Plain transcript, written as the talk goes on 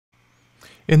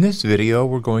In this video,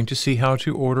 we're going to see how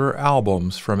to order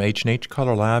albums from H&H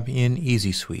Color Lab in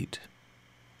eZsuite.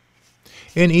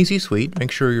 In eZsuite,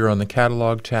 make sure you're on the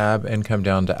Catalog tab and come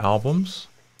down to Albums.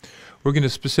 We're going to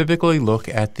specifically look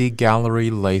at the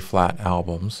gallery lay-flat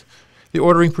albums. The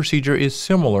ordering procedure is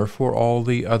similar for all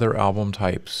the other album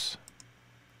types.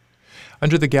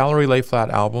 Under the gallery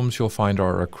lay-flat albums, you'll find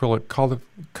our acrylic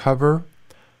cover,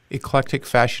 eclectic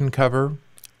fashion cover,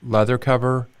 leather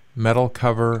cover, metal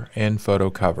cover, and photo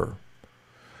cover.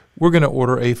 We're going to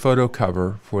order a photo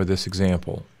cover for this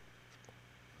example.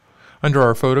 Under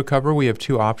our photo cover, we have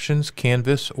two options,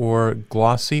 canvas or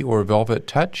glossy or velvet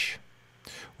touch.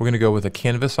 We're going to go with a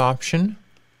canvas option.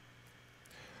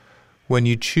 When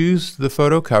you choose the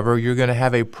photo cover, you're going to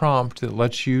have a prompt that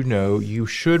lets you know you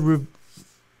should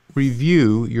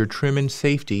review your trim and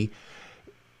safety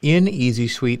in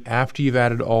eZsuite after you've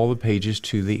added all the pages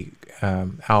to the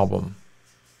album.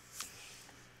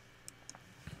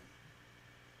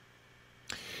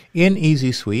 In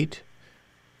eZsuite,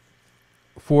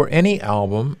 for any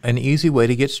album, an easy way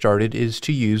to get started is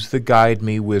to use the Guide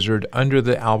Me wizard under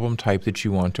the album type that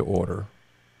you want to order.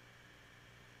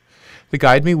 The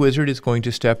Guide Me wizard is going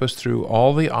to step us through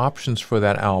all the options for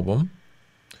that album.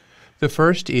 The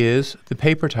first is the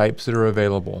paper types that are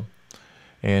available.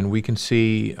 And we can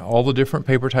see all the different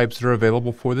paper types that are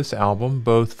available for this album,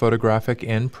 both photographic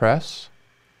and press.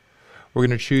 We're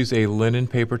going to choose a linen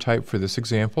paper type for this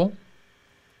example.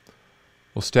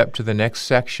 We'll step to the next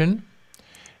section,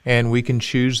 and we can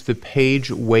choose the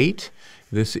page weight.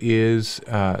 This is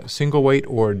single weight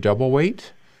or double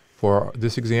weight. For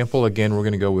this example, again, we're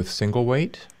going to go with single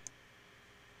weight.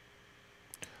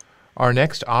 Our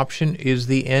next option is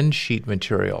the end sheet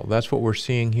material. That's what we're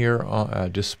seeing here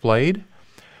displayed.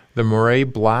 The moire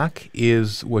black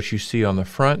is what you see on the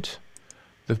front.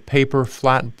 The paper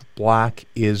flat black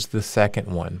is the second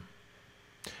one.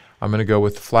 I'm going to go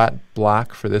with flat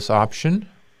black for this option.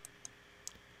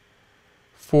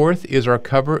 Fourth is our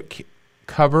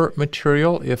cover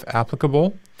material, if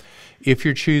applicable. If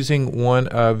you're choosing one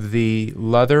of the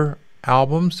leather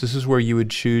albums, this is where you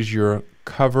would choose your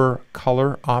cover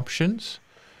color options.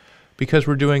 Because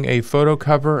we're doing a photo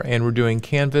cover and we're doing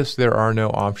canvas, there are no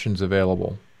options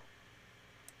available.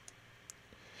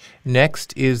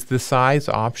 Next is the size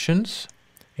options.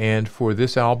 And for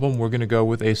this album, we're going to go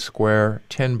with a square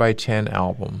 10 by 10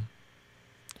 album.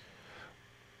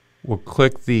 We'll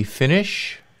click the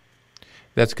Finish.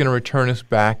 That's going to return us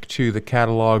back to the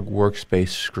Catalog Workspace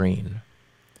screen.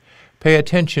 Pay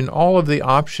attention, all of the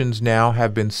options now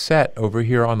have been set over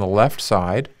here on the left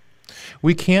side.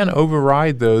 We can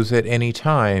override those at any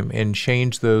time and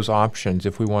change those options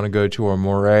if we want to go to a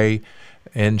moire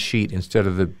end sheet instead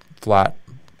of the flat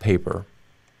paper.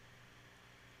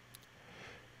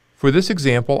 For this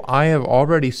example, I have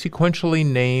already sequentially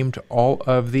named all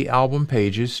of the album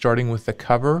pages, starting with the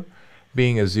cover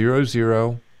being a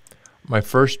 00. My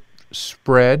first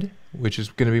spread, which is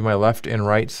going to be my left and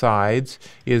right sides,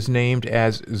 is named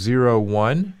as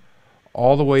 01,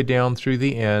 all the way down through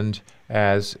the end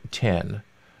as 10.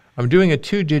 I'm doing a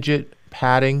 2-digit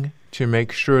padding to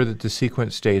make sure that the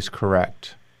sequence stays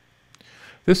correct.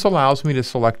 This allows me to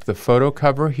select the photo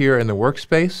cover here in the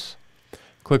workspace,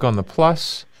 click on the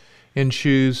plus, and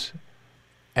choose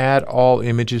Add All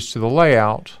Images to the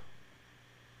Layout,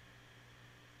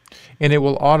 and it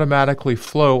will automatically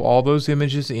flow all those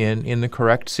images in the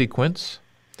correct sequence.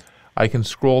 I can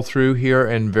scroll through here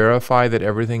and verify that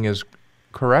everything is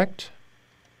correct.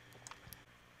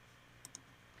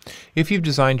 If you've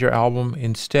designed your album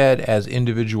instead as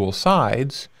individual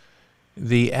sides,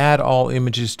 the Add All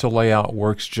Images to Layout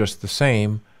works just the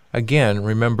same. Again,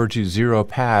 remember to zero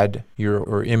pad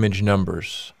your image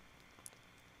numbers.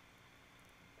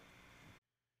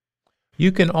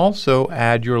 You can also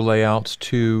add your layouts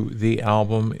to the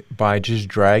album by just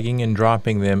dragging and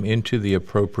dropping them into the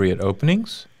appropriate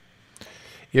openings.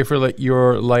 If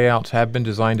your layouts have been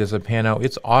designed as a pano,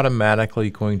 it's automatically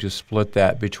going to split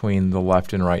that between the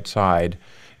left and right side.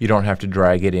 You don't have to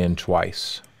drag it in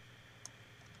twice.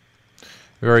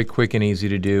 Very quick and easy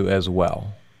to do as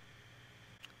well.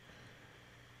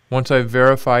 Once I've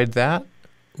verified that,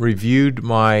 reviewed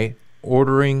my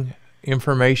ordering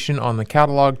information on the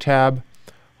Catalog tab,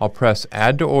 I'll press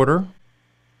Add to Order,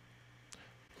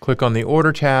 click on the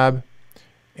Order tab,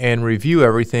 and review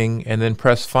everything, and then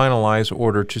press Finalize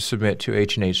Order to submit to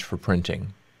H&H for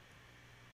printing.